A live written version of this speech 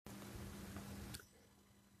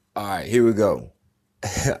All right, here we go.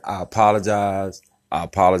 I apologize. I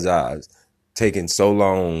apologize. Taking so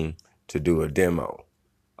long to do a demo.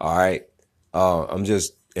 All right. I'm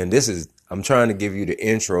trying to give you the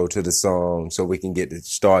intro to the song so we can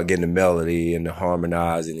start getting the melody and the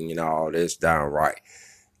harmonizing and all this down right.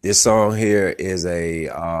 This song here is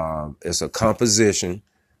it's a composition.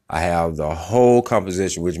 I have the whole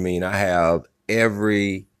composition, which means I have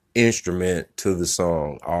every instrument to the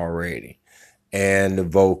song already, and the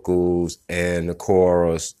vocals and the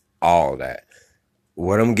chorus, all that.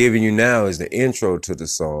 What I'm giving you now is the intro to the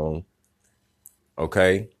song.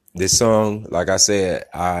 Okay. This song, like I said,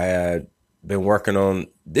 I had been working on.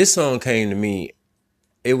 This song came to me.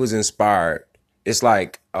 It was inspired. It's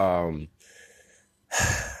like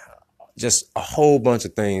just a whole bunch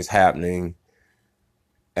of things happening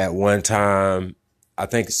at one time. I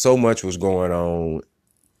think so much was going on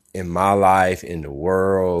in my life, in the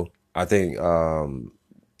world. I think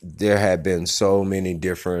there had been so many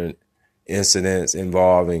different incidents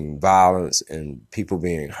involving violence and people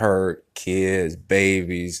being hurt, kids,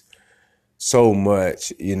 babies, so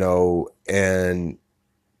much, and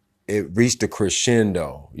it reached a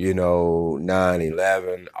crescendo,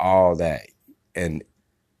 9/11, all that. And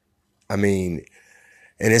I mean,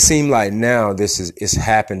 and it seemed like now it's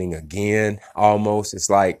happening again almost. It's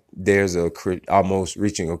like there's almost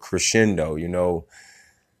reaching a crescendo,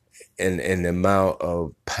 and the amount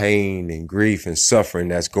of pain and grief and suffering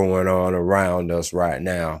that's going on around us right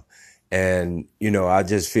now. And, I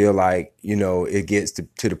just feel like, it gets to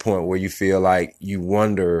the point where you feel like you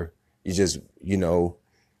wonder, you just,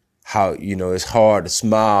 how, it's hard to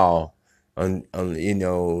smile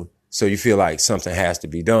so you feel like something has to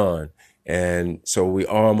be done. And so we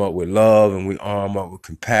arm up with love and we arm up with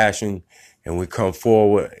compassion and we come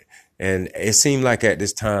forward. And it seemed like at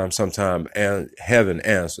this time, sometime heaven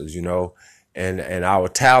answers, and our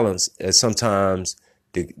talents is sometimes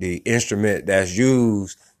the instrument that's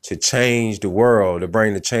used to change the world, to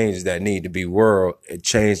bring the changes that need to be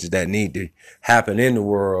changes that need to happen in the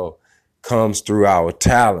world comes through our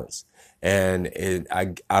talents. And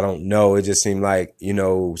I don't know. It just seemed like,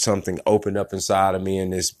 something opened up inside of me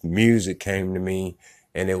and this music came to me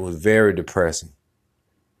and it was very depressing.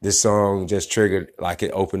 This song just triggered, like it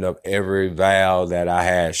opened up every valve that I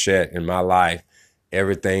had shut in my life.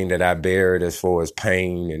 Everything that I buried as far as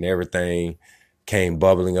pain and everything came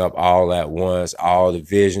bubbling up all at once, all the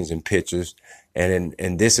visions and pictures. And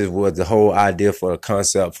this was the whole idea for a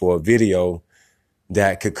concept for a video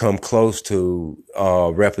that could come close to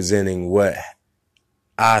representing what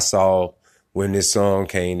I saw when this song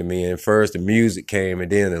came to me. And first the music came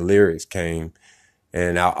and then the lyrics came.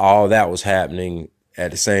 And all that was happening at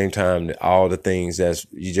the same time, that all the things that's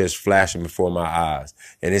you just flashing before my eyes.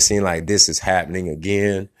 And it seemed like this is happening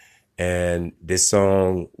again. And this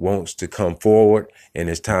song wants to come forward and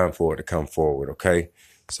it's time for it to come forward. Okay.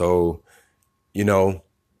 So, the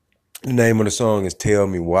name of the song is Tell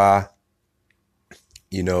Me Why.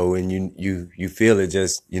 And you feel it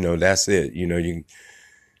just, that's it. You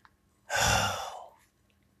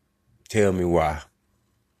tell me why,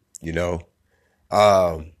 you know.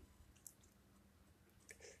 Um,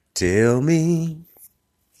 tell me,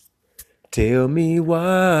 tell me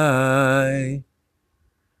why.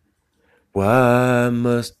 Why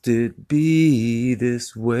must it be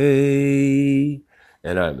this way?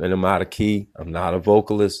 And I'm out of key. I'm not a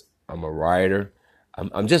vocalist. I'm a writer.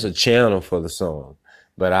 I'm just a channel for the song.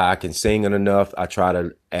 But I can sing it enough. I try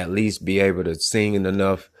to at least be able to sing it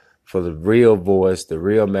enough for the real voice, the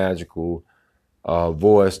real magical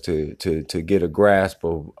voice to get a grasp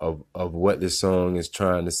of what this song is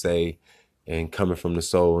trying to say and coming from the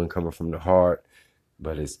soul and coming from the heart.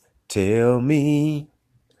 But it's tell me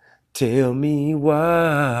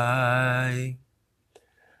why.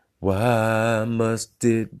 Why must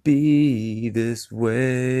it be this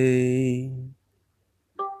way?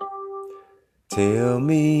 Tell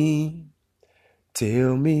me,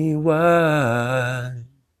 tell me why.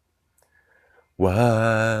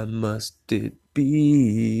 Why must it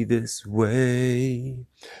be this way?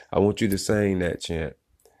 I want you to sing that chant.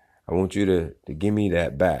 I want you to give me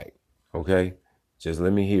that back, okay? Just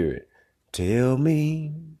let me hear it. Tell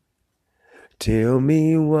me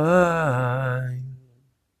why.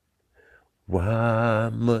 Why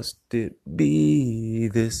must it be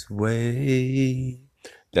this way?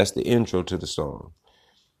 That's the intro to the song.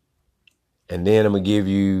 And then I'm going to give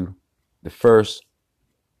you the first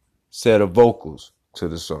set of vocals to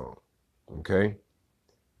the song, okay?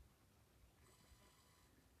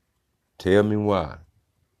 Tell me why.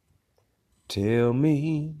 Tell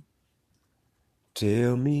me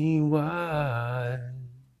why.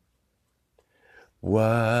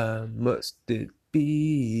 Why must it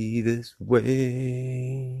be this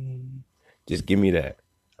way? Just give me that.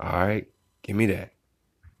 All right? Give me that.